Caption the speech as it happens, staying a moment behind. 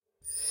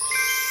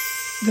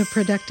The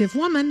Productive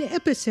Woman,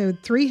 episode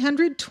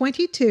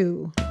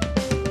 322.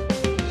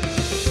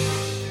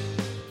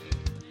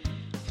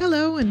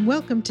 Hello and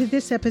welcome to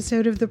this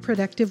episode of The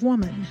Productive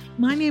Woman.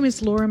 My name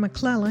is Laura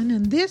McClellan,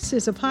 and this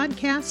is a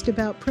podcast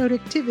about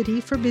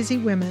productivity for busy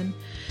women.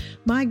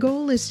 My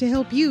goal is to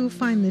help you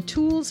find the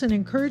tools and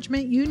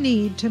encouragement you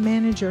need to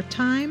manage your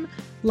time,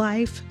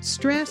 life,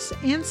 stress,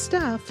 and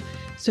stuff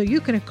so you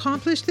can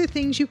accomplish the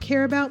things you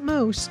care about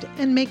most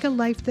and make a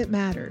life that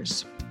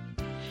matters.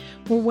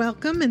 Well,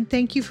 welcome and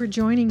thank you for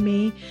joining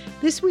me.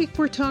 This week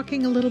we're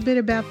talking a little bit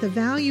about the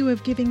value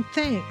of giving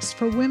thanks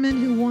for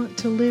women who want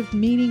to live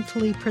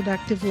meaningfully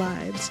productive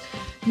lives.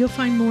 You'll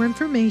find more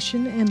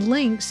information and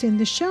links in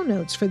the show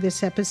notes for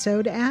this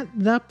episode at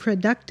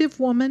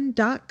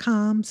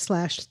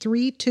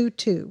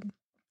theproductivewoman.com/322.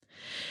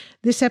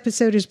 This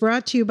episode is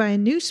brought to you by a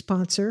new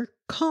sponsor,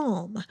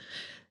 Calm.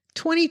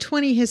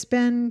 2020 has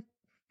been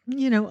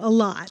a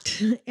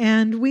lot,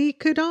 and we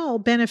could all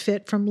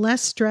benefit from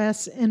less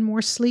stress and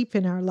more sleep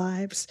in our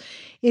lives.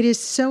 It is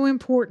so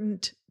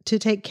important to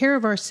take care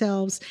of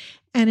ourselves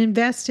and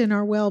invest in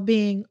our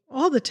well-being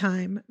all the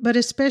time, but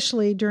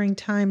especially during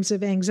times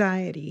of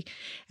anxiety.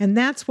 And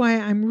that's why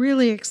I'm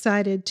really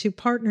excited to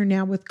partner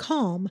now with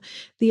Calm,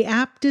 the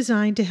app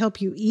designed to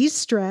help you ease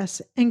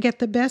stress and get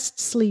the best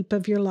sleep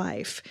of your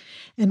life.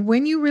 And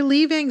when you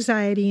relieve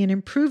anxiety and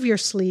improve your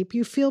sleep,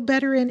 you feel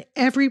better in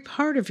every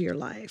part of your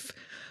life.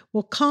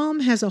 Well,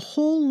 Calm has a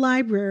whole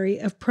library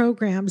of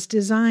programs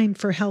designed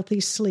for healthy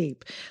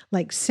sleep,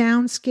 like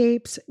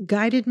soundscapes,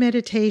 guided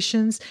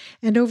meditations,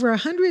 and over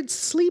 100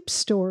 sleep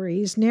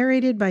stories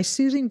narrated by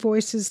soothing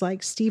voices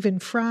like Stephen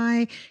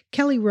Fry,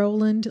 Kelly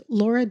Rowland,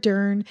 Laura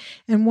Dern,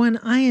 and one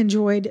I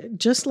enjoyed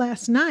just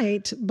last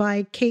night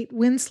by Kate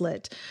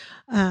Winslet.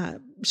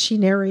 She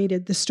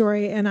narrated the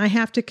story, and I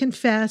have to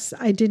confess,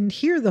 I didn't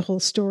hear the whole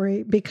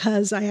story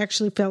because I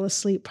actually fell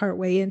asleep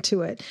partway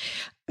into it.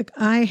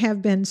 I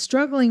have been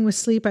struggling with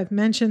sleep. I've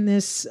mentioned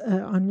this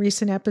on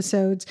recent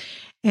episodes,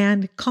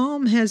 and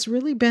Calm has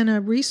really been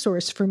a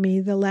resource for me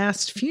the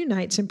last few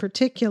nights in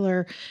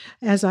particular,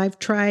 as I've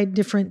tried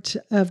different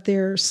of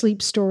their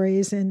sleep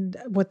stories and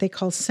what they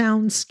call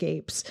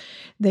soundscapes.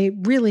 They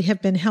really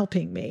have been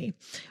helping me.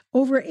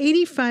 Over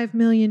 85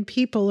 million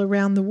people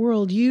around the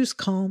world use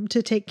Calm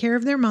to take care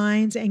of their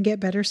minds and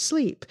get better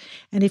sleep.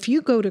 And if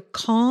you go to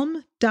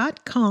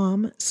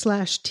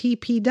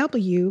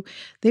calm.com/TPW,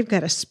 they've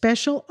got a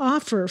special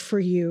offer for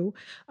you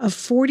of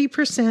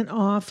 40%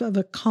 off of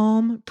a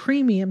Calm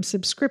premium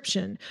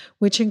subscription,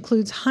 which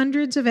includes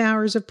hundreds of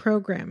hours of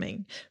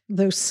programming.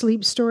 Those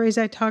sleep stories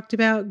I talked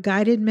about,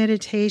 guided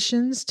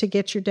meditations to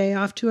get your day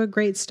off to a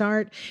great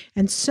start,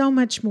 and so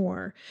much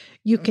more.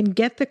 You can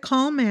get the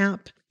Calm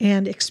app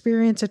and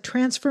experience a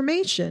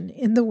transformation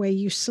in the way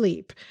you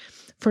sleep.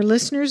 For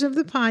listeners of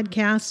the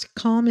podcast,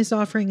 Calm is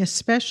offering a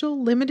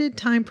special limited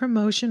time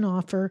promotion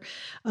offer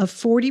of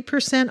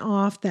 40%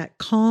 off that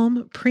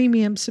Calm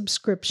premium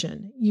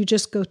subscription. You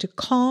just go to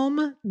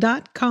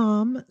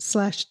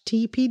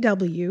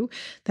calm.com/TPW.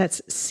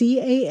 That's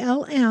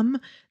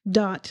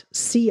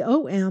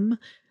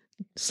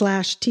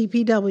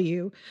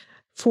CALM.com/TPW.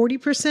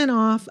 40%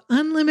 off,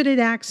 unlimited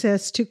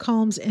access to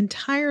Calm's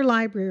entire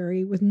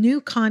library with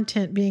new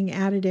content being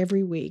added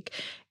every week.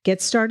 Get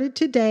started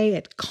today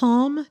at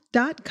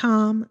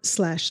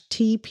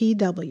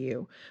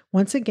calm.com/TPW.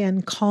 Once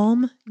again,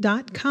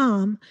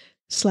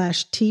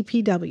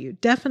 calm.com/TPW.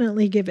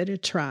 Definitely give it a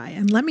try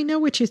and let me know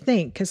what you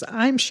think, because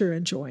I'm sure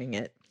enjoying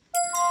it.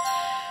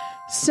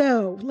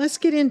 So let's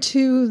get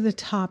into the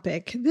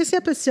topic. This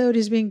episode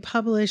is being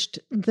published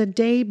the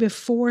day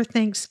before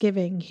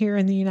Thanksgiving here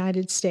in the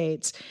United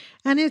States,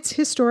 and it's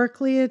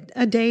historically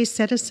a day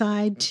set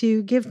aside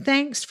to give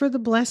thanks for the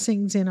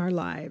blessings in our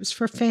lives,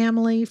 for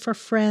family, for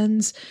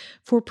friends,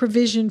 for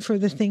provision for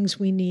the things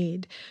we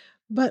need.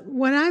 But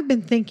what I've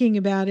been thinking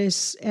about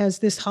is, as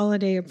this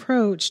holiday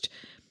approached,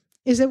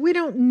 is that we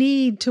don't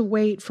need to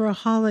wait for a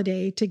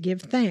holiday to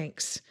give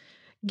thanks.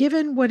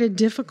 Given what a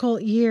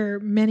difficult year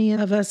many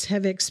of us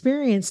have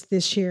experienced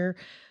this year,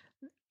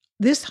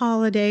 this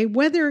holiday,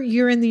 whether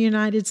you're in the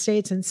United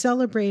States and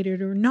celebrate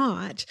it or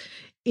not,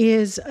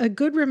 is a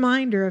good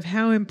reminder of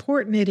how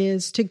important it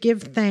is to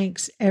give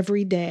thanks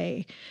every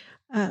day.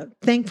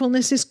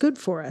 Thankfulness is good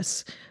for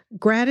us.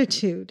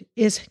 Gratitude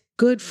is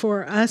good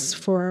for us,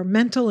 for our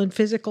mental and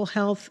physical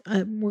health.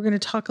 We're going to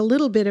talk a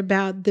little bit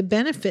about the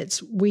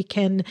benefits we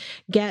can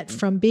get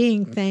from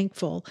being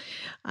thankful.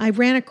 I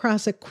ran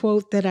across a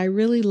quote that I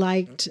really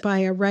liked by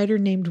a writer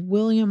named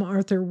William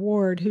Arthur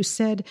Ward, who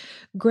said,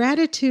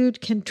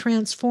 "Gratitude can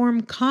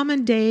transform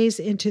common days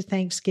into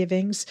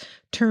Thanksgivings,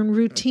 turn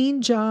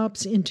routine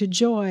jobs into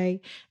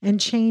joy, and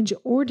change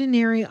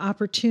ordinary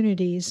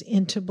opportunities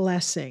into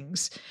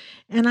blessings."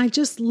 And I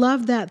just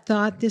love that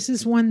thought. This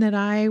is one that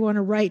I want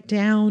to write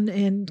down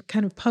and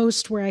kind of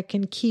post where I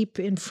can keep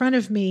in front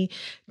of me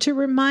to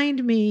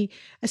remind me,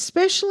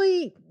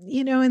 especially,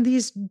 in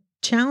these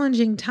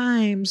challenging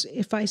times,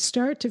 if I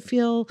start to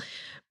feel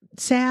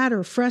sad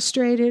or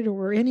frustrated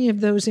or any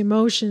of those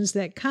emotions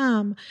that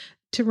come,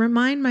 to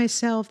remind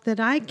myself that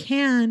I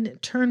can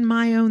turn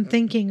my own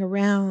thinking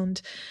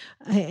around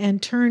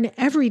and turn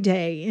every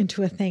day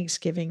into a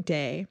Thanksgiving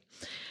day.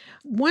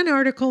 One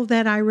article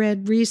that I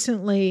read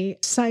recently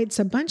cites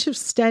a bunch of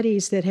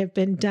studies that have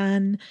been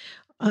done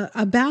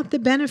about the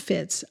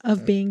benefits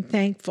of being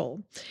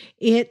thankful.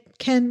 It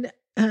can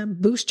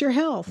boost your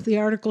health. The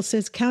article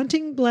says,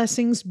 counting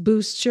blessings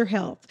boosts your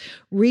health.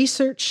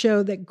 Research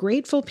showed that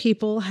grateful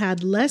people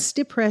had less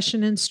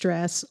depression and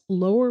stress,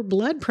 lower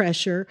blood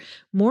pressure,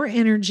 more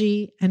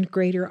energy, and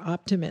greater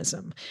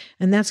optimism.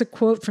 And that's a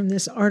quote from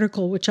this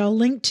article, which I'll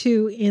link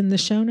to in the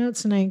show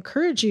notes. And I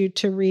encourage you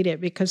to read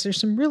it because there's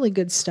some really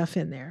good stuff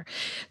in there.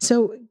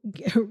 So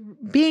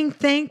being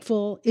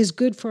thankful is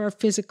good for our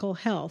physical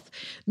health.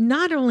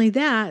 Not only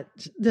that,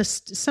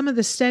 some of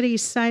the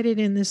studies cited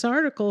in this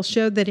article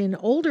showed that in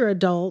older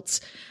adults,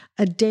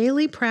 a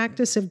daily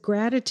practice of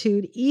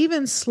gratitude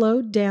even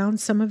slowed down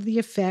some of the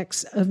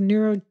effects of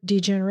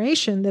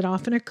neurodegeneration that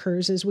often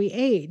occurs as we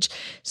age.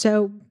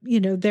 So,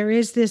 there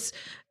is this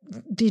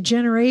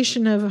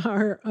degeneration of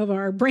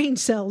our brain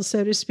cells,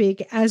 so to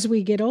speak, as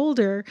we get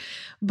older.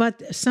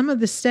 But some of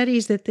the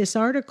studies that this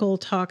article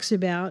talks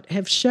about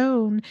have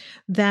shown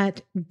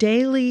that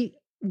daily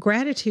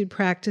gratitude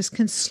practice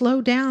can slow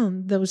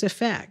down those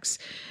effects.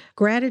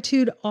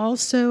 Gratitude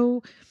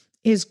also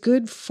is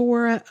good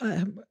for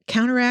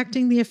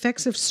counteracting the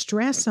effects of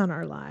stress on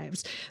our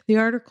lives. The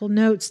article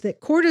notes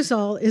that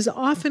cortisol is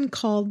often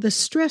called the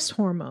stress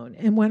hormone,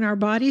 and when our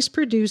bodies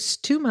produce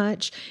too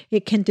much,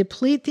 it can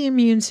deplete the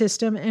immune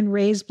system and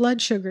raise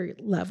blood sugar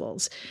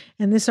levels.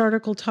 And this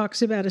article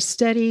talks about a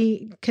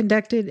study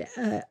conducted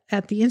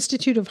at the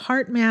Institute of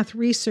Heart Math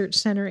Research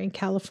Center in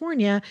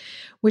California,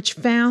 which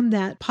found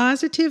that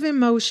positive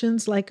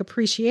emotions like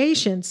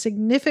appreciation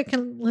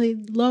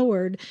significantly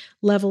lowered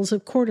levels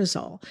of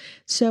cortisol.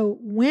 So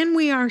when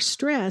we are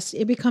stressed,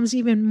 it becomes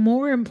even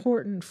more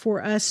important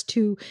for us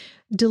to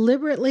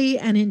deliberately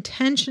and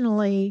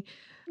intentionally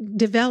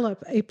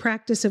develop a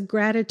practice of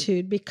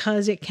gratitude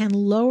because it can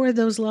lower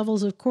those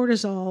levels of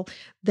cortisol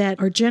that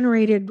are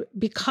generated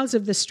because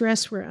of the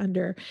stress we're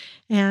under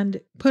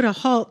and put a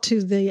halt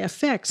to the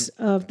effects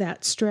of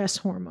that stress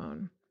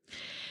hormone.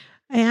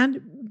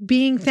 And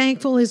being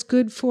thankful is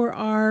good for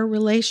our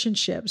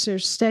relationships.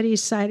 There's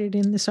studies cited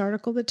in this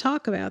article that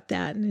talk about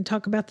that and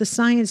talk about the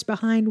science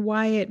behind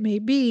why it may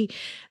be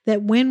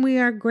that when we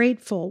are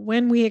grateful,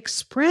 when we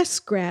express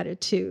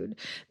gratitude,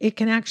 it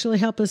can actually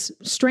help us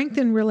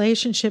strengthen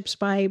relationships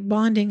by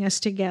bonding us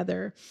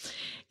together.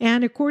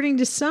 And according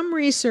to some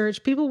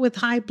research, people with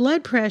high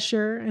blood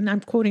pressure, and I'm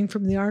quoting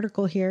from the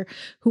article here,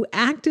 who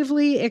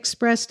actively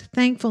expressed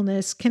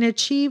thankfulness can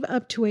achieve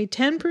up to a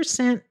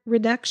 10%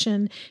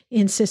 reduction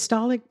in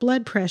systolic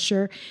blood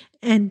pressure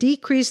and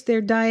decrease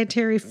their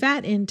dietary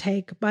fat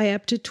intake by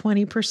up to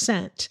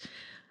 20%.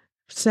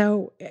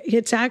 So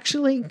it's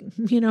actually,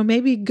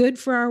 maybe good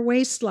for our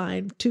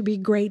waistline to be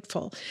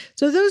grateful.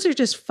 So those are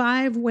just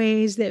 5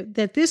 ways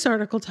that this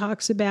article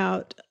talks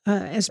about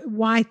as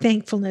why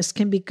thankfulness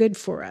can be good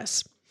for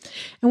us.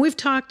 And we've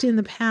talked in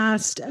the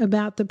past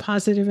about the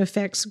positive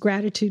effects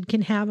gratitude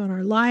can have on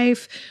our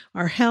life,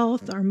 our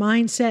health, our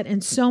mindset,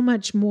 and so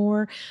much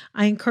more.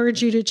 I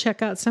encourage you to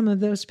check out some of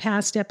those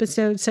past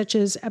episodes, such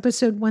as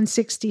episode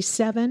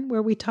 167,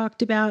 where we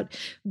talked about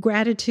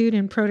gratitude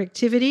and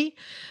productivity.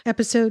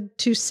 Episode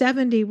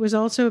 270 was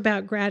also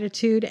about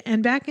gratitude.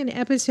 And back in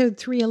episode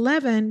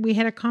 311, we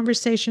had a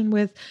conversation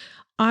with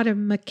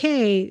Autumn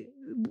McKay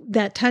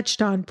that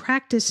touched on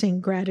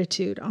practicing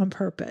gratitude on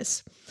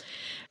purpose.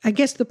 I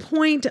guess the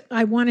point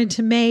I wanted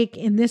to make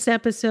in this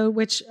episode,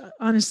 which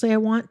honestly I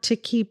want to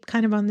keep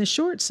kind of on the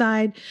short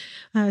side,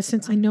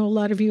 since I know a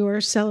lot of you are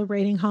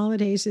celebrating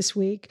holidays this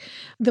week.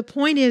 The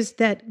point is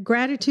that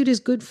gratitude is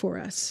good for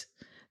us.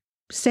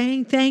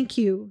 Saying thank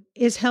you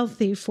is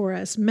healthy for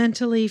us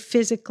mentally,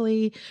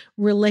 physically,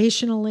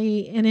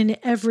 relationally, and in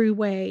every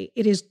way.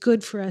 It is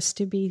good for us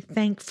to be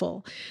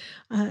thankful.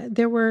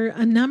 There were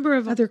a number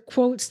of other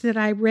quotes that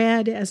I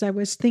read as I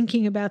was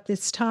thinking about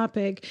this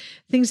topic,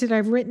 things that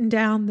I've written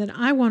down that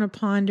I want to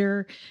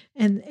ponder.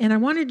 And I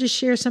wanted to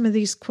share some of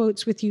these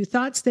quotes with you,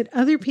 thoughts that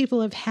other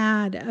people have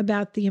had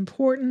about the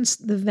importance,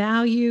 the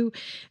value,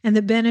 and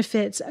the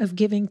benefits of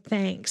giving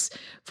thanks.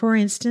 For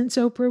instance,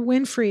 Oprah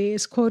Winfrey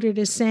is quoted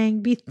as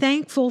saying, "Be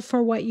thankful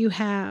for what you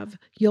have.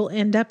 You'll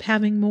end up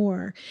having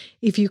more.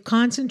 If you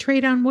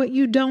concentrate on what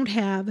you don't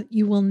have,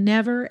 you will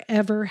never,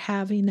 ever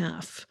have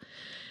enough."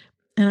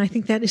 And I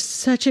think that is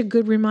such a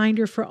good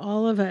reminder for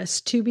all of us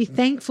to be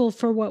thankful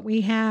for what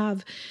we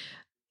have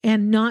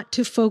and not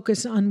to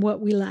focus on what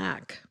we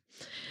lack.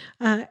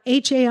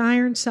 H.A.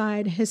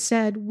 Ironside has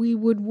said, "We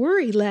would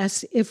worry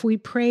less if we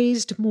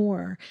praised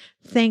more.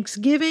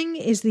 Thanksgiving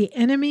is the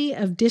enemy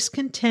of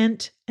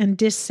discontent and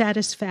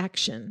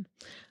dissatisfaction."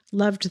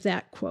 Loved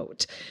that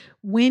quote.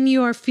 When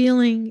you are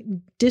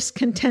feeling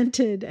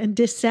discontented and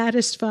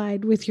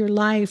dissatisfied with your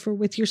life or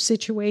with your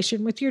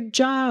situation, with your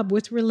job,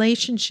 with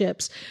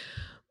relationships,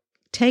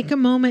 Take a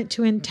moment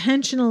to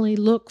intentionally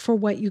look for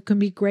what you can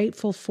be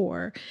grateful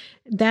for.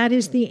 That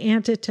is the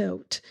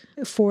antidote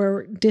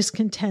for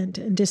discontent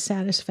and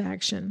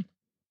dissatisfaction.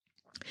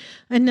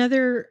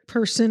 Another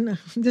person,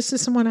 this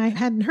is someone I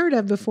hadn't heard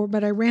of before,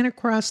 but I ran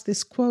across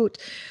this quote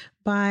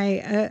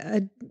by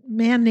a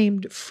man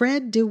named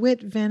Fred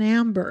DeWitt Van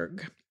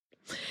Amberg,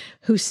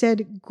 who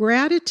said,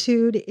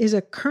 "Gratitude is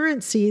a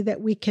currency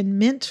that we can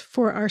mint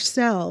for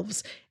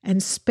ourselves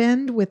and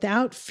spend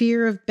without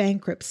fear of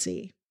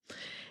bankruptcy."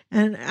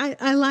 And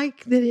I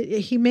like that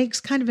he makes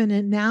kind of an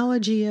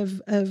analogy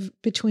of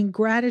between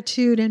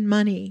gratitude and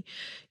money.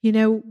 You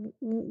know,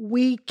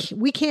 we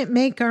can't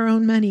make our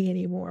own money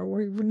anymore.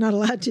 We're not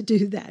allowed to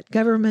do that.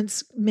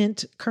 Governments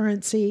mint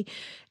currency,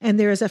 and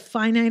there is a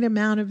finite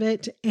amount of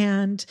it,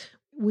 and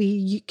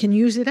we can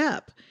use it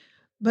up.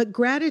 But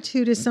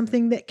gratitude is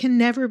something that can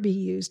never be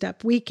used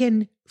up. We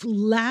can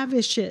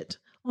lavish it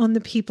on the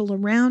people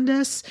around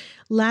us,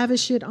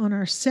 lavish it on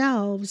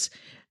ourselves,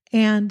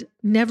 and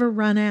never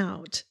run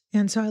out.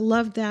 And so I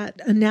love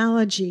that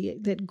analogy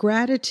that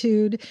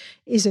gratitude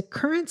is a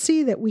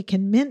currency that we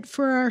can mint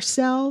for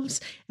ourselves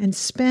and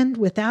spend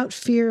without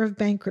fear of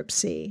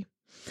bankruptcy.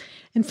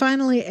 And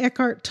finally,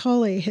 Eckhart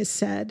Tolle has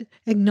said,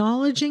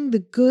 acknowledging the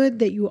good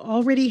that you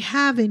already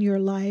have in your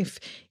life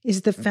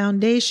is the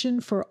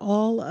foundation for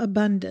all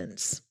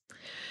abundance.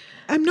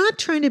 I'm not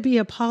trying to be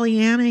a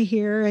Pollyanna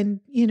here and,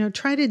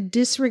 try to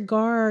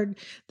disregard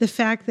the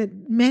fact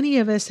that many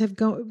of us have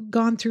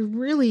gone through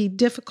really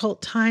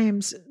difficult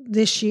times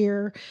this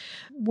year,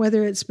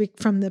 whether it's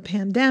from the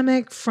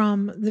pandemic,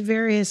 from the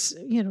various,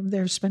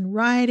 there's been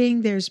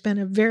rioting, there's been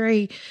a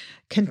very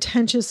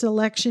contentious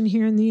election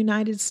here in the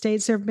United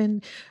States. There have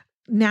been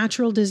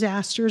natural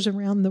disasters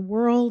around the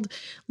world,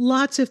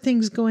 lots of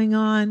things going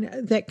on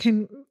that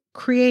can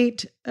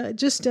create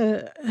just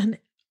an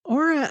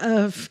aura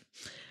of,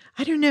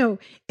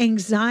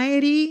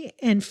 anxiety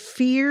and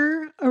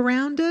fear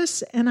around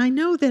us. And I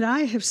know that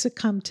I have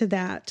succumbed to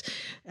that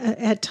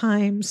at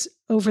times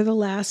over the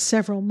last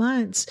several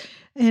months,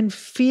 and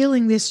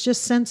feeling this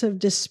just sense of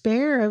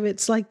despair of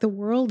it's like the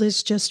world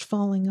is just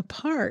falling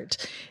apart.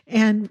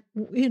 And,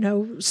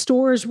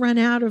 stores run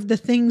out of the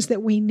things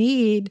that we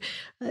need.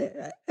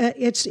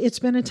 It's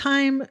been a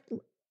time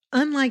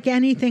unlike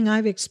anything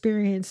I've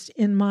experienced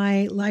in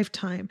my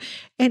lifetime,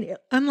 and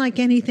unlike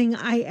anything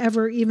I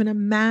ever even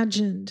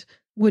imagined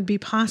would be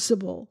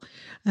possible.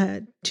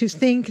 To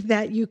think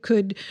that you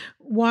could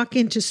walk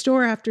into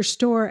store after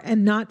store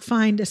and not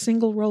find a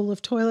single roll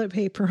of toilet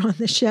paper on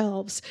the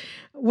shelves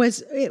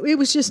it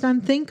was just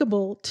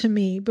unthinkable to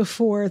me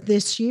before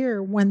this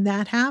year when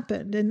that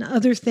happened, and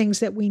other things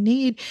that we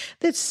need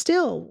that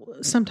still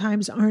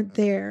sometimes aren't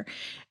there.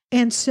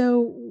 And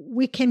so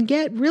we can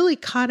get really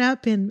caught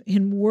up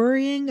in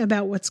worrying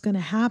about what's going to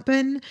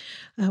happen,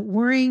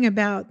 worrying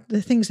about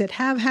the things that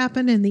have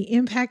happened and the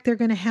impact they're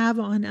going to have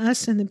on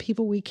us and the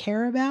people we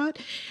care about.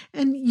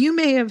 And you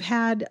may have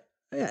had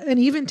an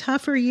even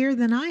tougher year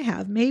than I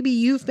have. Maybe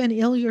you've been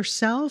ill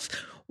yourself,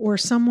 or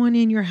someone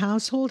in your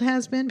household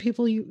has been,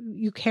 people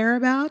you care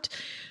about.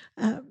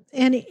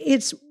 And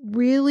it's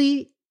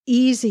really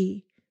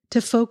easy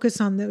to focus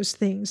on those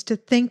things, to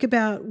think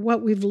about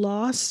what we've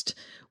lost,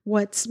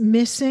 what's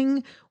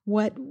missing,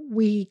 what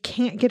we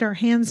can't get our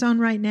hands on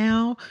right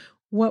now,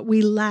 what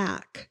we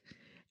lack.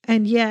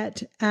 And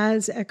yet,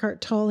 as Eckhart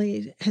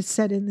Tolle has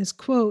said in this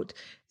quote,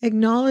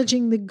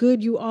 acknowledging the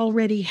good you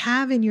already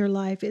have in your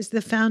life is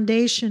the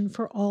foundation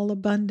for all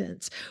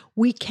abundance.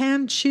 We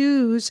can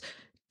choose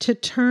to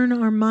turn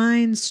our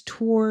minds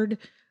toward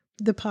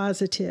the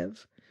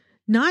positive,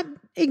 not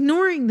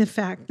ignoring the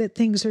fact that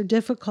things are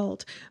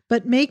difficult,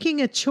 but making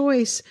a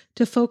choice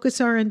to focus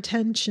our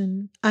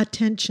attention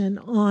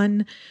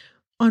on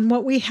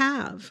what we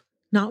have,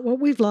 not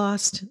what we've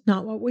lost,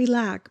 not what we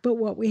lack, but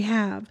what we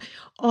have.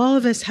 All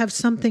of us have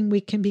something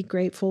we can be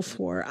grateful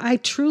for. I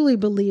truly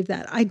believe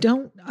that. I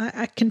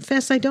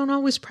confess I don't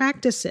always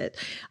practice it.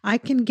 I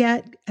can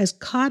get as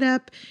caught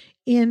up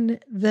in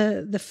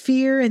the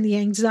fear and the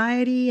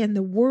anxiety and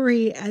the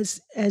worry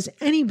as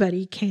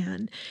anybody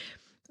can.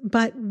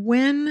 But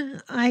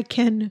when I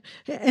can,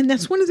 and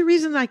that's one of the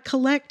reasons I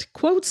collect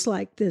quotes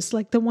like this,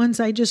 like the ones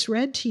I just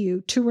read to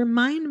you, to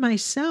remind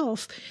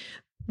myself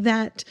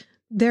that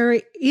there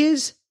are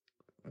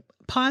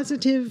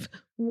positive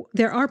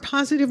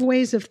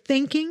ways of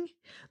thinking.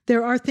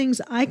 There are things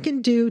I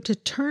can do to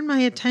turn my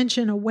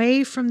attention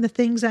away from the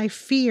things I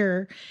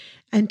fear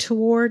and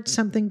toward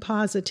something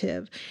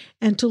positive,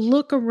 and to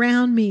look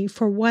around me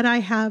for what I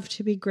have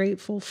to be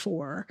grateful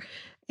for,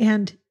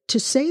 and to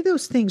say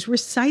those things,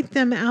 recite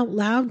them out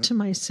loud to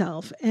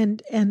myself,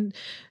 and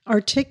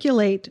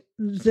articulate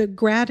the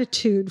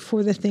gratitude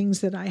for the things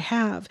that I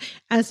have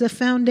as a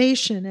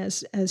foundation,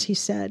 as he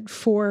said,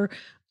 for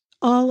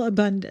all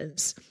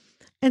abundance.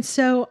 And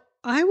so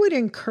I would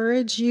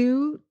encourage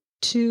you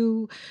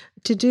to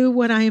do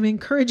what I am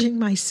encouraging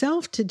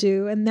myself to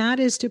do, and that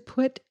is to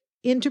put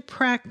into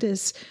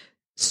practice,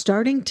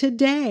 starting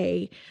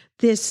today,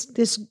 this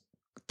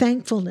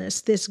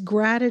thankfulness, this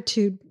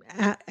gratitude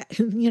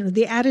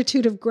the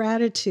attitude of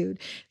gratitude.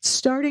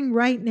 Starting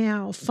right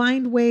now,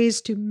 find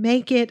ways to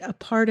make it a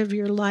part of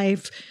your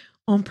life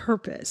on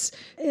purpose.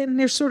 And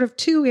there's sort of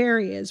two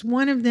areas.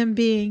 One of them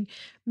being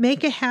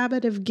make a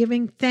habit of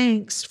giving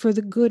thanks for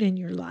the good in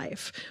your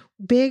life.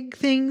 Big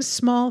things,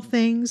 small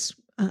things,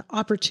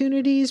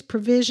 opportunities,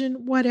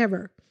 provision,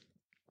 whatever.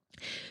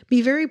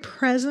 Be very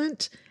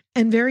present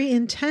and very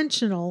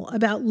intentional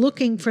about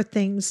looking for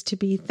things to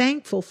be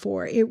thankful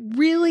for. It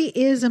really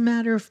is a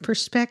matter of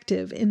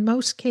perspective in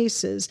most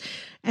cases.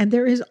 And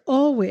there is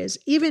always,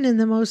 even in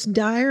the most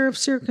dire of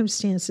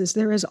circumstances,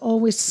 there is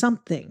always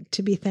something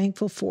to be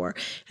thankful for.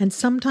 And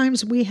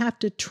sometimes we have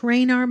to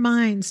train our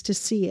minds to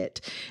see it.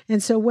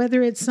 And so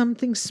whether it's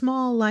something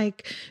small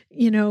like,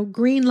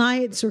 green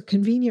lights or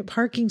convenient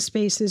parking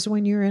spaces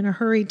when you're in a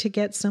hurry to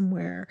get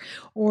somewhere,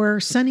 or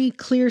sunny,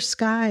 clear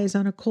skies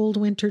on a cold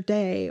winter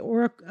day,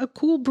 or a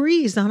cool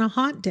breeze on a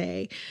hot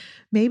day.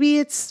 Maybe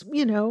it's,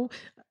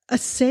 a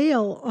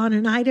sale on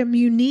an item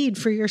you need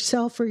for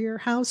yourself or your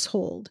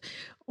household,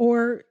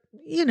 or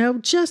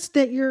just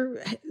that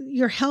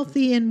you're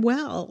healthy and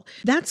well.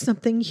 That's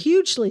something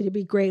hugely to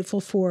be grateful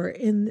for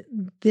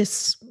in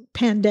this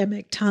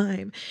pandemic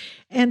time.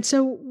 And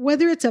so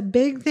whether it's a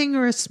big thing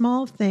or a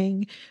small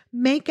thing,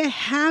 make a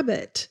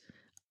habit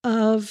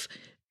of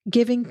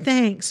giving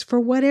thanks for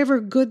whatever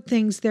good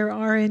things there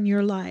are in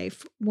your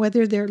life,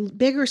 whether they're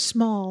big or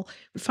small.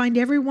 Find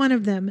every one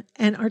of them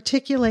and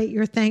articulate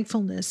your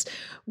thankfulness.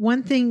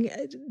 One thing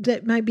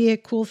that might be a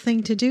cool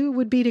thing to do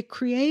would be to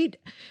create,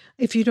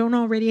 if you don't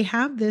already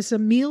have this, a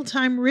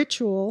mealtime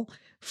ritual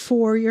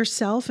for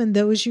yourself and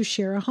those you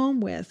share a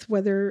home with,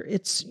 whether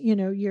it's,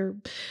 your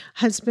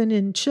husband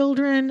and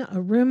children,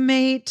 a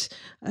roommate,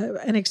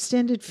 an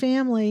extended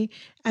family.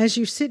 As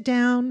you sit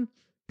down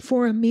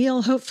for a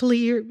meal, hopefully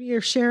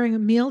you're sharing a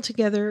meal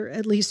together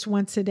at least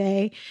once a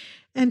day,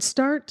 and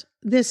start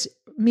this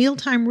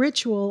mealtime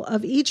ritual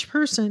of each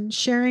person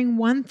sharing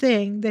one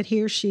thing that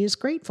he or she is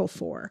grateful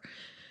for.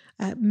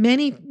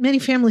 Many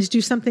families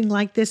do something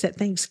like this at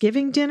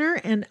Thanksgiving dinner,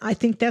 and I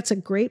think that's a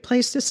great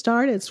place to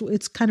start.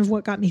 It's kind of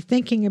what got me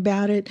thinking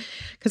about it,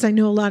 because I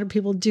know a lot of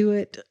people do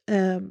it,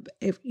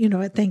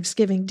 at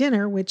Thanksgiving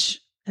dinner,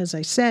 which, as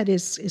I said,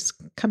 is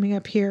coming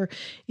up here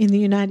in the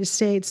United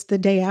States the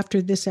day after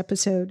this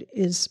episode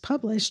is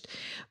published.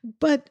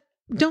 But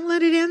don't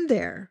let it end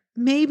there.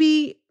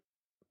 Maybe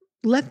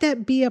let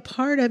that be a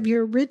part of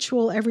your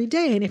ritual every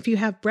day. And if you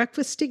have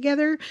breakfast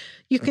together,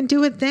 you can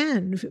do it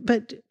then.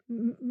 But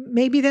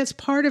maybe that's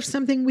part of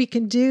something we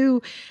can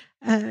do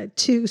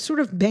to sort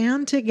of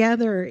band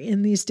together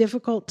in these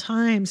difficult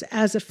times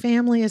as a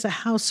family, as a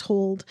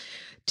household,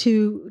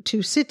 to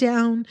sit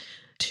down,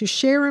 to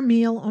share a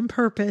meal on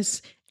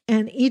purpose,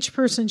 and each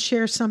person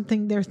share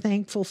something they're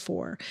thankful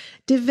for.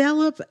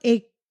 Develop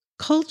a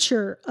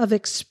culture of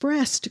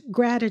expressed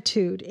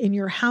gratitude in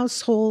your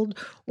household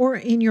or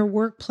in your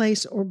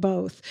workplace or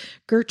both.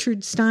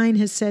 Gertrude Stein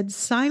has said,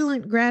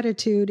 silent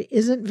gratitude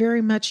isn't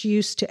very much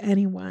use to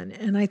anyone.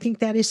 And I think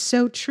that is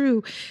so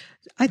true.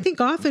 I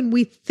think often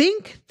we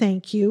think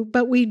thank you,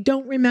 but we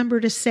don't remember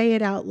to say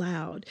it out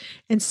loud.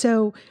 And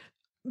so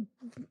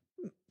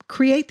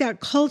create that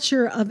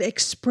culture of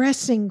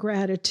expressing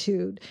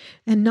gratitude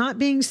and not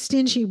being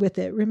stingy with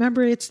it.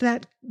 Remember, it's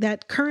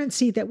that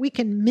currency that we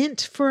can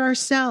mint for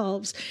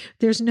ourselves.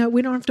 We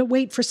don't have to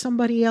wait for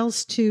somebody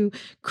else to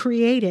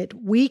create it.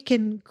 We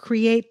can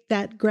create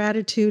that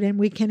gratitude and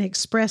we can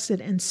express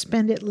it and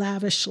spend it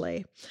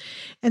lavishly.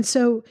 And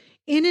so,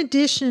 in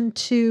addition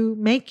to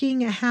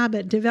making a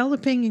habit,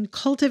 developing and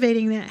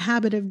cultivating that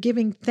habit of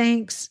giving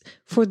thanks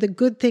for the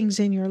good things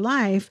in your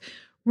life,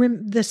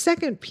 the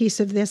second piece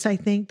of this, I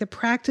think, the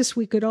practice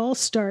we could all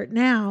start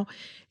now,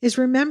 is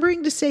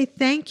remembering to say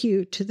thank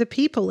you to the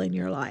people in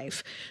your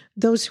life,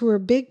 those who are a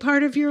big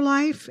part of your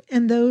life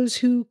and those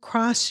who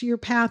cross your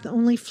path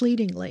only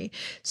fleetingly.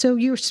 So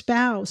your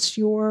spouse,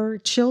 your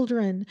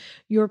children,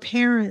 your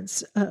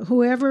parents,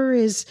 whoever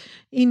is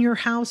in your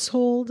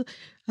household,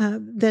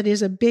 that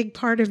is a big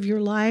part of your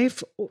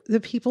life,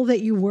 the people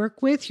that you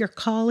work with, your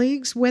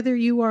colleagues, whether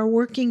you are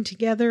working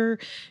together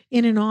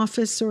in an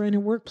office or in a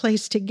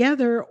workplace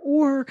together,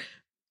 or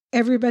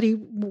everybody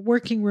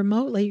working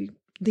remotely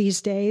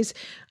these days.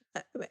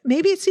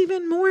 Maybe it's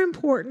even more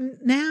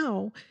important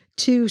now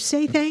to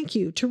say thank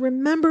you, to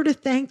remember to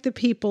thank the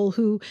people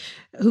who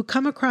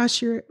come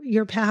across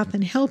your path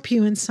and help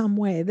you in some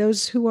way,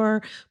 those who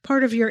are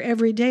part of your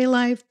everyday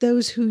life,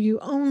 those who you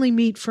only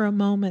meet for a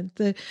moment,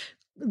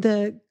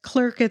 the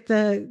clerk at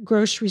the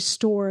grocery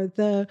store,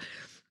 the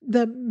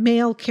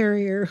mail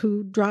carrier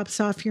who drops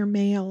off your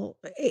mail,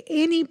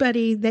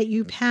 anybody that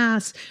you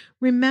pass,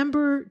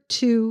 remember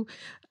to,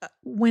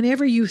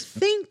 whenever you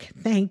think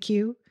thank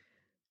you,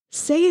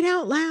 say it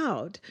out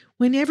loud.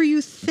 Whenever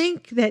you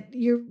think that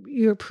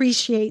you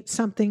appreciate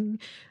something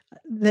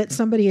that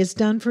somebody has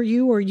done for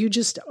you, or you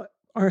just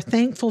are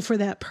thankful for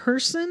that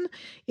person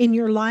in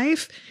your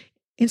life,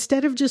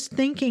 instead of just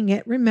thinking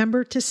it,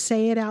 remember to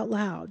say it out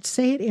loud.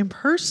 Say it in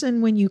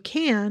person when you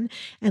can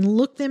and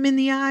look them in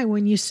the eye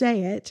when you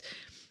say it.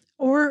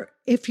 Or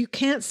if you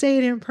can't say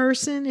it in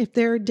person, if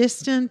they're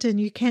distant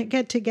and you can't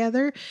get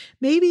together,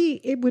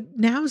 maybe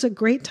now is a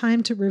great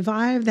time to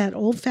revive that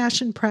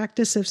old-fashioned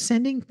practice of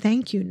sending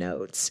thank you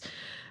notes.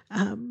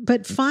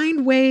 But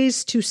find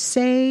ways to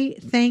say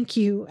thank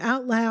you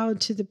out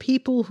loud to the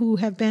people who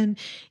have been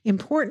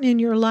important in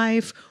your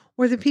life,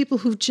 or the people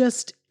who've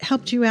just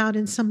helped you out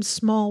in some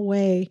small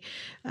way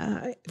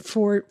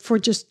for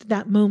just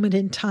that moment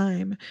in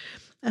time.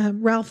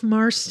 Ralph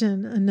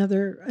Marston,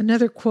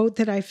 another quote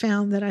that I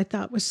found that I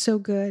thought was so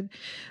good,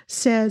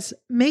 says,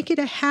 "Make it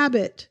a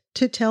habit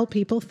to tell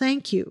people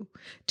thank you,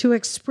 to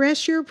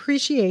express your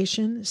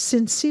appreciation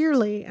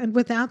sincerely and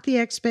without the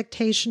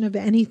expectation of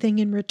anything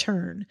in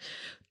return.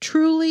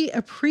 Truly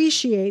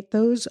appreciate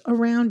those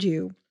around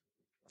you,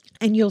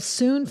 and you'll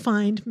soon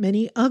find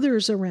many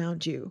others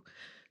around you.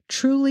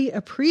 Truly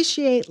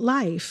appreciate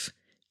life,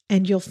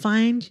 and you'll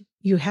find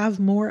you have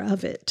more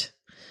of it."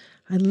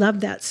 I love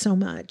that so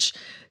much.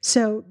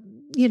 So,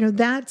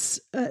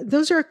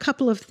 those are a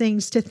couple of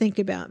things to think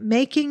about.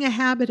 Making a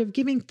habit of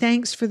giving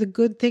thanks for the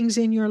good things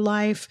in your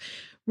life,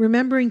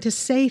 remembering to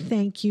say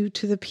thank you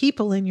to the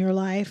people in your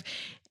life.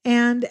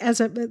 And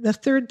the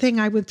third thing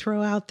I would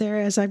throw out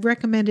there, as I've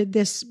recommended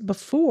this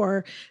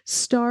before,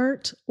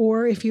 start,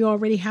 or if you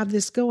already have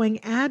this going,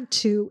 add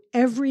to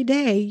every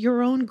day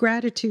your own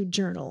gratitude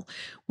journal,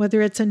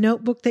 whether it's a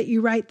notebook that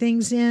you write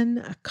things in,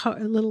 a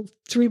little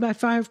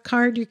 3x5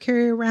 card you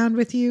carry around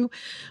with you,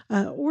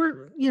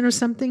 or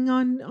something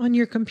on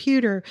your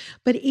computer.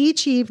 But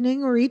each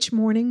evening or each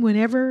morning,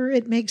 whenever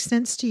it makes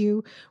sense to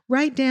you,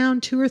 write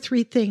down 2 or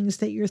 3 things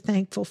that you're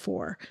thankful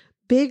for.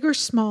 Big or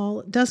small,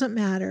 it doesn't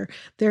matter.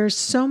 There's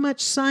so much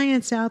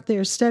science out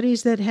there,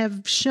 studies that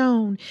have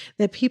shown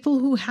that people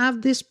who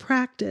have this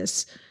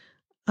practice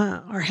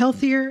are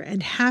healthier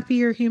and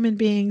happier human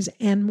beings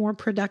and more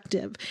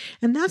productive.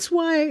 And that's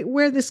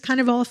where this kind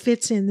of all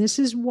fits in. This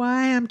is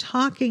why I'm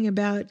talking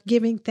about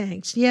giving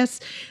thanks. Yes,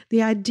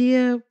 the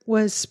idea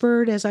was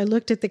spurred as I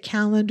looked at the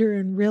calendar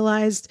and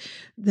realized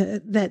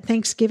that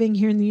Thanksgiving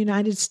here in the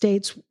United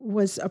States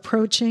was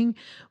approaching,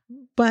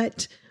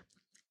 but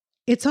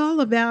it's all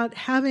about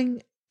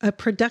having a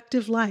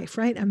productive life,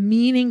 right? A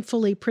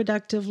meaningfully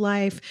productive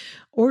life,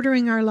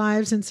 ordering our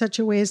lives in such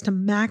a way as to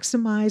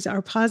maximize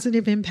our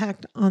positive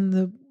impact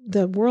on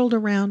the world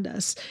around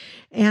us.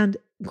 And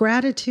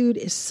gratitude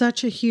is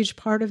such a huge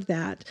part of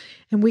that.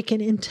 And we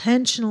can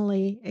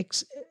intentionally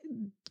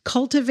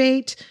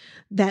cultivate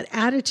that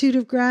attitude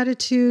of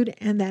gratitude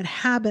and that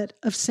habit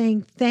of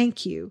saying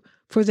thank you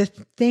for the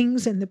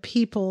things and the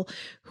people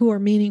who are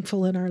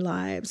meaningful in our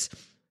lives.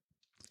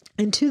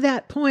 And to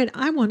that point,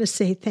 I want to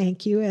say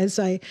thank you as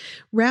I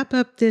wrap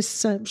up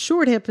this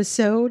short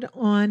episode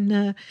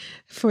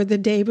for the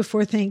day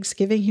before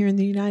Thanksgiving here in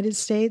the United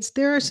States.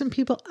 There are some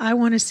people I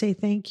want to say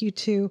thank you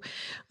to.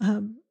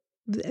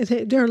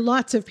 There are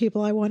lots of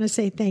people I want to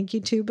say thank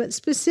you to, but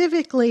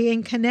specifically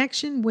in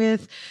connection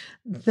with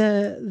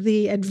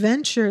the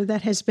adventure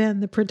that has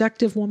been the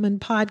Productive Woman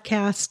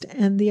podcast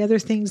and the other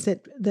things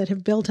that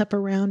have built up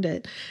around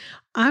it.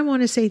 I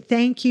want to say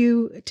thank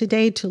you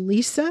today to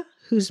Lisa,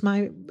 who's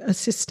my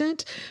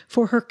assistant,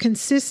 for her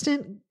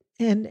consistent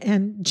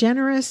and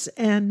generous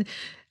and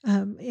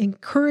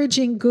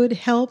encouraging good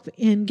help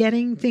in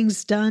getting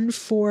things done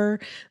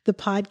for the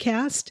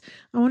podcast.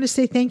 I want to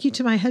say thank you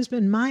to my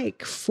husband,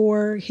 Mike,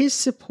 for his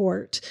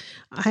support.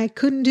 I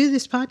couldn't do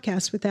this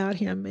podcast without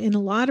him in a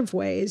lot of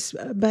ways,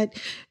 but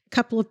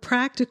couple of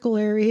practical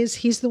areas.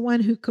 He's the one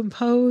who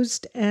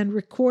composed and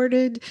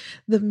recorded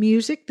the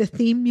music, the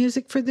theme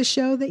music for the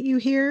show that you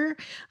hear.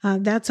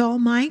 That's all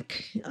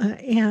Mike,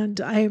 and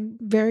I'm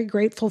very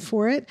grateful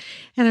for it.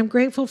 And I'm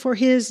grateful for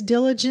his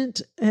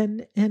diligent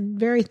and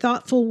very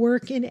thoughtful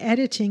work in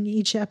editing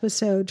each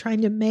episode, trying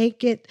to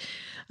make it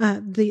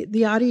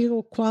the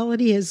audio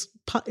quality as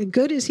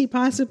good as he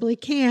possibly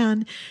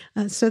can,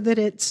 so that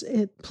it's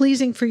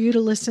pleasing for you to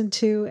listen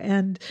to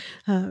and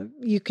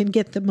you can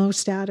get the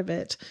most out of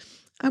it.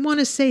 I want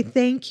to say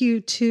thank you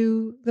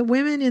to the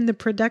women in the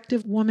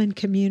Productive Woman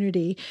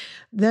community,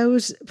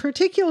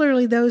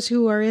 particularly those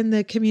who are in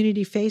the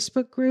community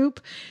Facebook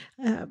group,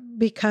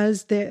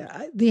 because the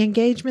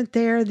engagement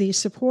there, the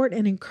support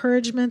and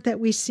encouragement that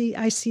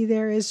I see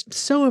there is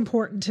so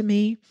important to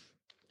me.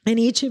 And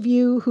each of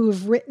you who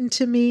have written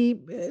to me,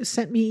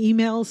 sent me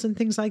emails and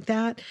things like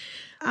that,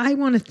 I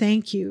want to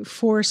thank you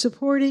for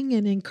supporting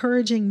and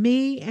encouraging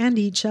me and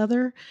each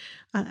other.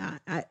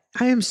 I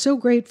am so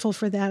grateful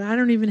for that. I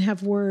don't even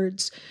have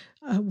words.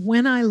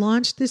 When I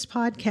launched this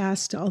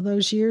podcast all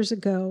those years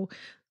ago,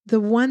 the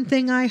one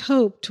thing I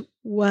hoped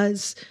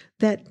was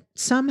that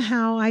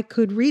somehow I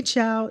could reach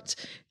out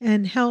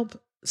and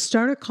help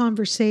start a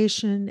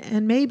conversation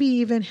and maybe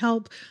even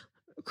help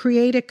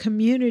create a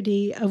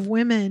community of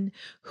women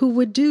who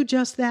would do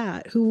just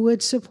that, who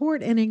would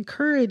support and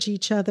encourage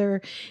each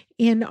other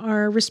in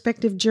our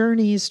respective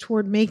journeys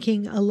toward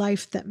making a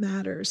life that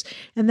matters.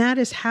 And that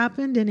has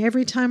happened. And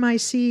every time I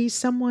see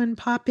someone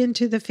pop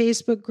into the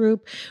Facebook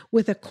group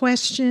with a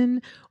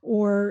question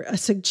or a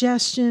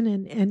suggestion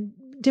and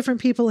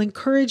different people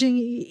encouraging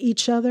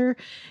each other.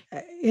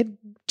 It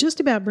just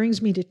about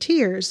brings me to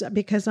tears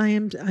because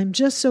I'm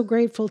just so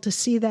grateful to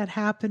see that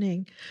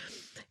happening.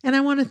 And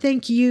I want to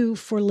thank you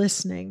for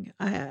listening.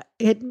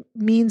 It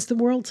means the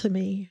world to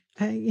me.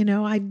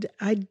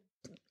 I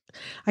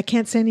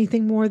can't say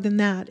anything more than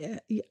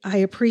that. I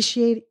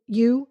appreciate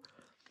you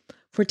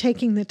for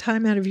taking the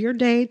time out of your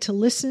day to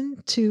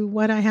listen to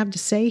what I have to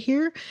say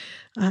here.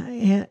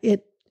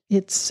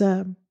 That's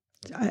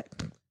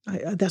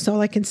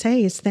all I can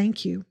say is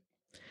thank you.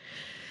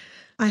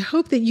 I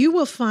hope that you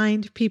will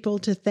find people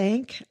to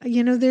thank.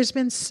 There's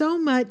been so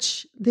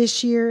much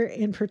this year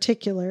in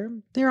particular.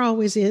 There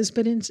always is,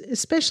 but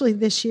especially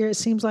this year, it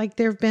seems like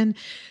there have been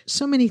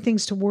so many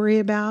things to worry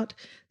about,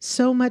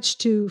 so much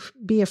to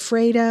be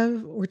afraid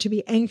of or to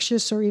be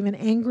anxious or even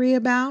angry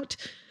about.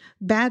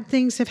 Bad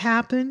things have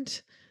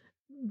happened.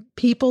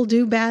 People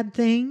do bad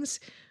things.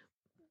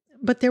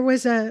 But there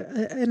was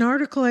an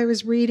article I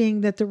was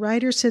reading that the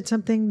writer said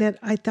something that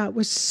I thought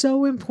was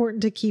so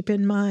important to keep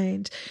in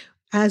mind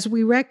as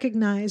we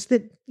recognize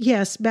that,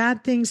 yes,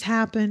 bad things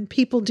happen.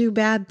 People do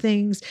bad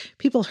things.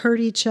 People hurt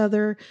each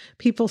other.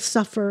 People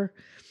suffer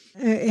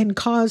and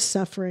cause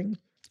suffering.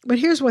 But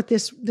here's what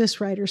this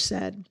writer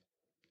said.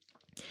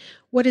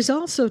 What is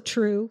also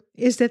true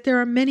is that there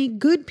are many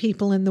good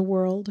people in the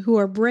world who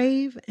are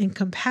brave and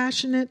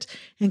compassionate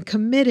and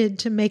committed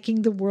to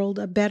making the world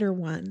a better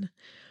one.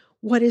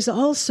 What is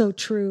also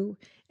true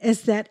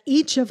is that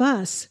each of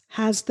us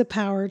has the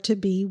power to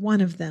be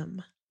one of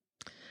them.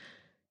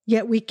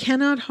 Yet we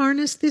cannot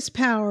harness this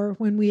power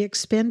when we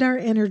expend our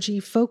energy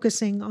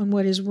focusing on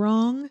what is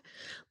wrong,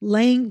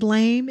 laying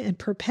blame, and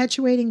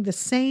perpetuating the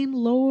same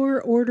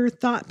lower order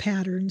thought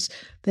patterns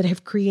that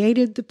have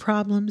created the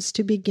problems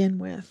to begin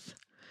with.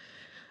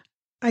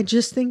 I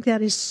just think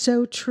that is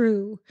so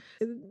true.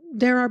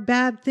 There are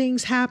bad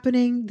things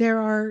happening. There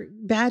are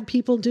bad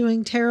people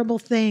doing terrible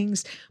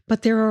things,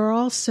 but there are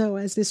also,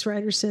 as this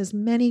writer says,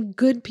 many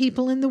good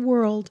people in the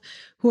world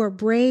who are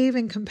brave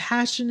and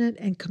compassionate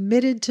and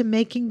committed to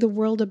making the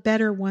world a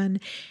better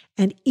one.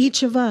 And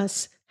each of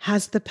us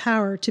has the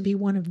power to be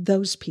one of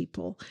those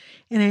people.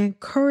 And I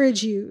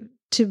encourage you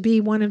to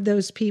be one of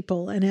those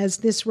people. And as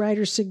this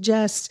writer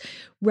suggests,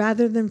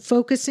 rather than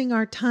focusing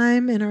our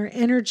time and our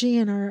energy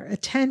and our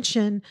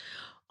attention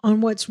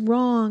on what's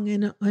wrong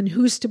and on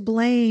who's to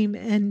blame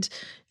and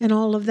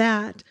all of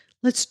that,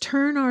 let's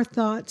turn our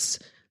thoughts,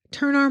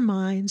 turn our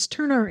minds,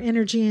 turn our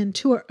energy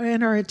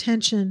and our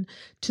attention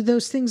to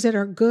those things that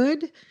are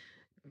good,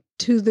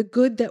 to the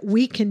good that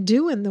we can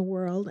do in the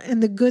world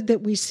and the good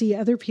that we see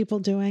other people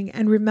doing,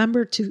 and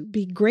remember to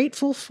be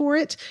grateful for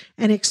it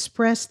and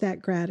express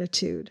that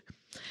gratitude.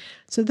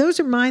 So those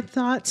are my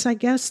thoughts, I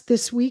guess,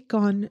 this week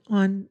on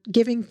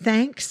giving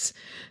thanks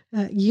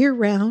year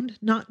round,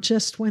 not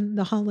just when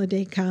the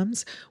holiday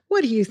comes.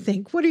 What do you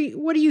think? What are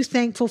you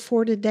thankful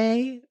for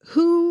today?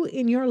 Who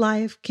in your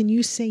life can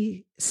you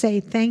say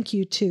thank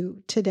you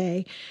to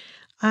today?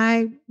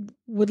 I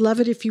would love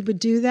it if you would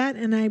do that,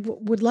 and I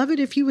would love it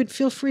if you would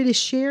feel free to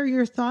share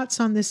your thoughts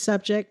on this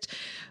subject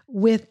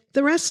with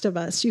the rest of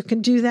us. You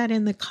can do that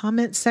in the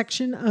comment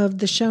section of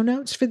the show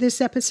notes for this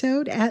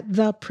episode at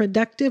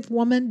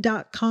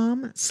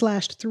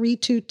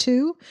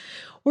theproductivewoman.com/322,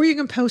 or you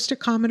can post a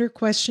comment or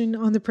question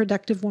on the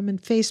Productive Woman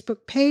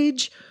Facebook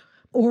page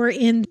or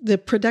in the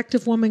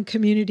Productive Woman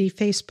Community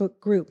Facebook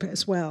group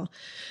as well.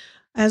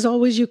 As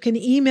always, you can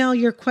email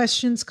your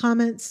questions,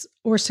 comments,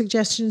 or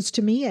suggestions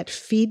to me at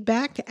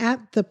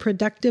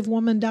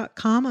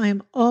feedback@theproductivewoman.com. I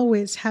am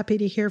always happy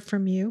to hear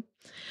from you.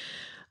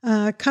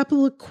 A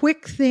couple of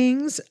quick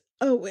things.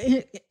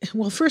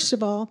 First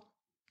of all,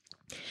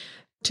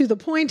 to the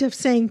point of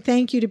saying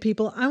thank you to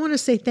people, I want to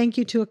say thank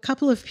you to a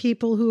couple of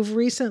people who have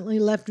recently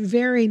left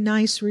very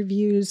nice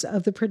reviews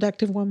of the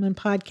Productive Woman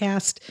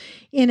podcast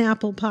in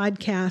Apple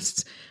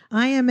Podcasts.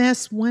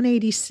 IMS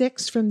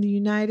 186 from the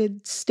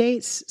United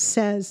States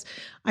says,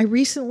 I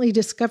recently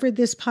discovered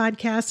this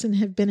podcast and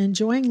have been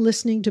enjoying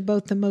listening to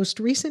both the most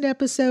recent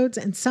episodes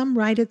and some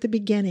right at the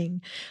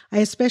beginning. I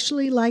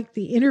especially like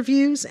the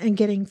interviews and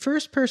getting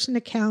first-person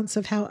accounts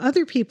of how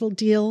other people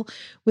deal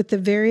with the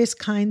various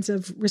kinds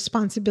of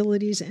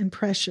responsibilities and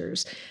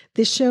pressures.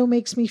 This show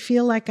makes me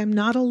feel like I'm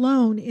not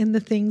alone in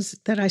the things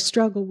that I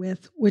struggle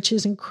with, which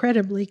is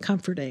incredibly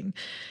comforting.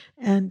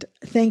 And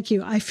thank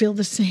you. I feel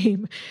the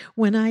same.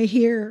 When I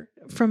hear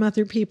from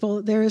other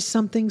people, there is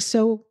something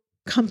so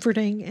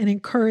comforting and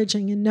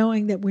encouraging in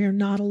knowing that we are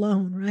not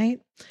alone,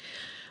 right?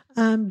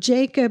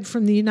 Jacob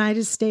from the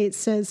United States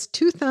says,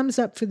 2 thumbs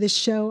up for this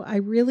show. I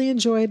really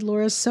enjoyed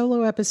Laura's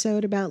solo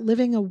episode about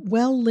living a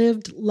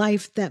well-lived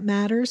life that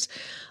matters.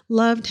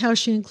 Loved how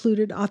she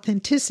included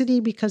authenticity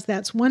because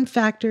that's one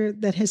factor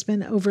that has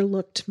been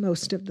overlooked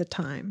most of the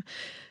time.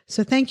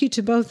 So thank you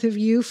to both of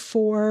you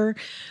for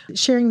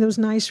sharing those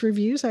nice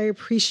reviews. I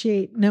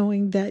appreciate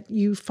knowing that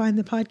you find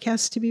the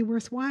podcast to be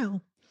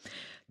worthwhile.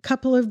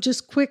 Couple of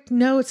just quick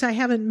notes. I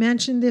haven't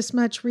mentioned this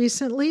much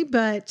recently,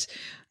 but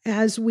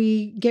As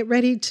we get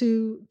ready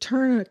to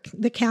turn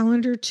the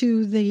calendar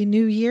to the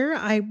new year,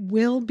 I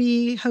will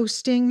be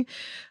hosting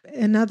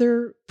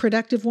another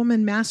Productive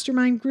Woman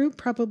Mastermind group,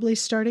 probably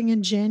starting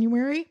in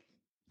January.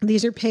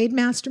 These are paid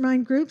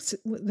mastermind groups.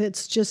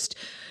 That's just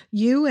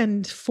you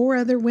and 4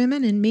 other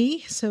women and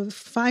me. So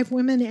 5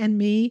 women and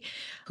me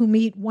who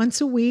meet once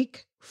a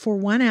week for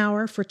 1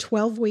 hour for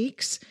 12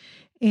 weeks.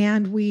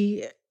 And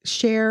we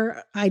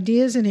share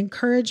ideas and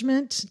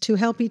encouragement to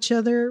help each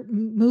other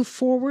move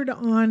forward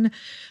on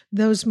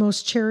those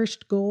most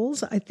cherished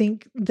goals. I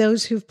think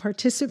those who've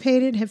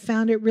participated have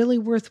found it really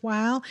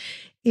worthwhile.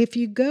 If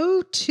you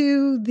go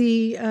to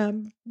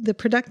the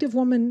Productive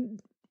Woman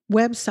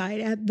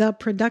website at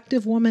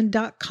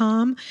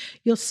theproductivewoman.com,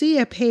 you'll see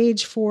a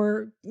page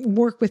for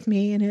Work With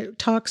Me, and it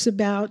talks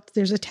about,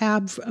 there's a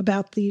tab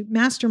about the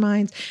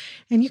masterminds,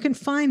 and you can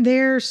find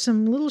there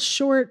some little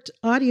short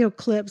audio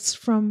clips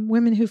from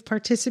women who've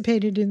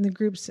participated in the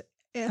groups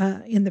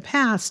in the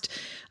past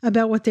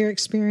about what their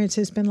experience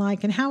has been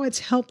like and how it's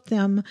helped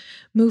them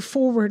move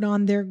forward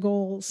on their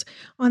goals.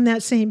 On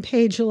that same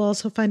page, you'll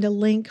also find a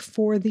link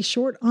for the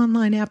short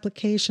online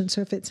application.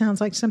 So if it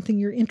sounds like something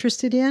you're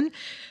interested in,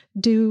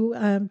 do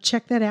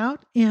check that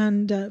out,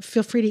 and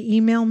feel free to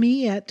email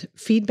me at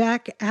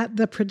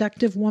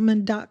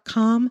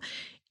feedback@theproductivewoman.com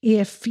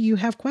if you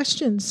have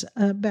questions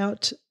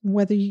about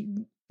whether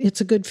it's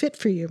a good fit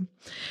for you.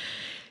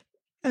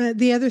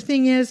 The other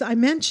thing is, I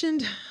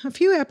mentioned a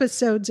few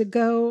episodes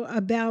ago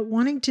about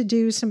wanting to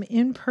do an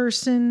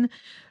in-person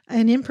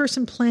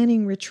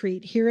planning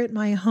retreat here at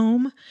my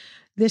home.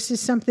 This is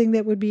something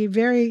that would be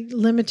very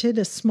limited,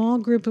 a small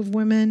group of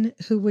women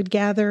who would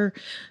gather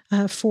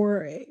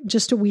for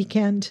just a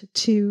weekend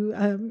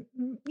to,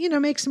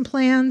 make some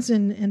plans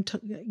and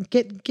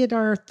get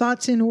our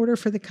thoughts in order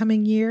for the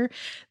coming year.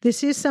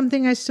 This is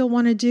something I still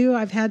want to do.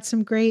 I've had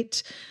some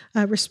great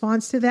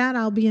response to that.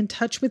 I'll be in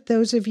touch with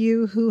those of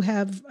you who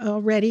have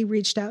already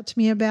reached out to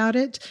me about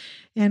it.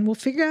 And we'll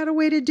figure out a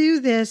way to do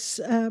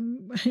this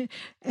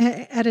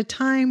at a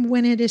time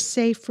when it is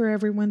safe for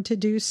everyone to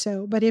do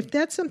so. But if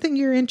that's something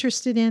you're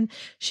interested in,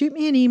 shoot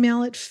me an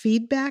email at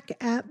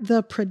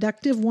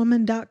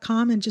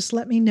feedback@theproductivewoman.com and just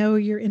let me know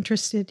you're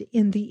interested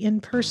in the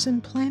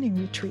in-person planning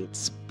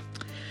retreats.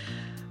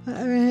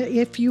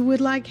 If you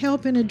would like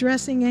help in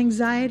addressing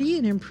anxiety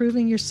and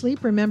improving your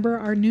sleep, remember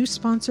our new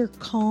sponsor,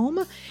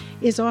 Calm,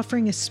 is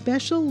offering a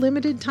special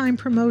limited time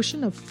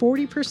promotion of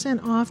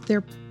 40% off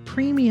their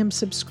premium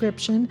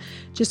subscription.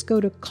 Just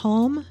go to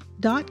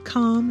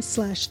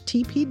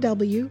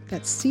calm.com/TPW.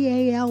 That's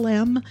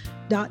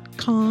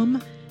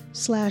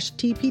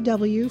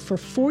CALM.com/TPW for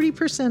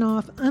 40%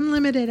 off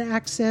unlimited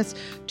access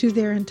to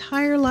their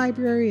entire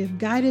library of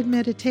guided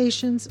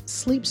meditations,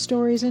 sleep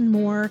stories, and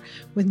more,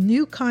 with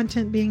new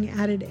content being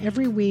added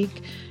every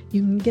week.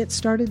 You can get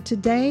started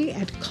today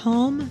at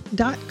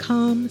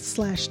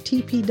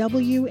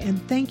calm.com/TPW.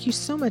 And thank you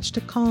so much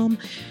to Calm,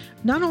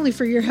 not only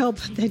for your help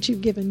that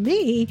you've given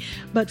me,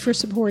 but for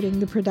supporting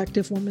the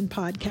Productive Woman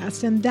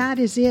podcast. And that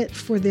is it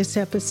for this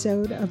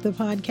episode of the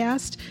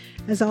podcast.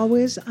 As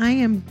always, I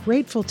am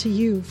grateful to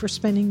you for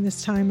spending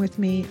this time with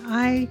me.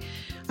 I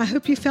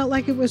hope you felt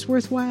like it was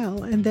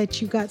worthwhile and that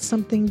you got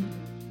something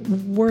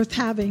worth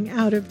having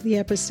out of the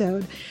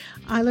episode.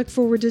 I look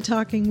forward to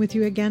talking with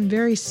you again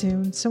very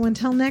soon. So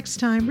until next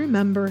time,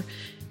 remember,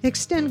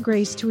 extend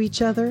grace to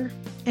each other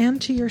and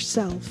to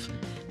yourself,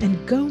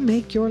 and go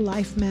make your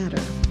life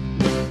matter.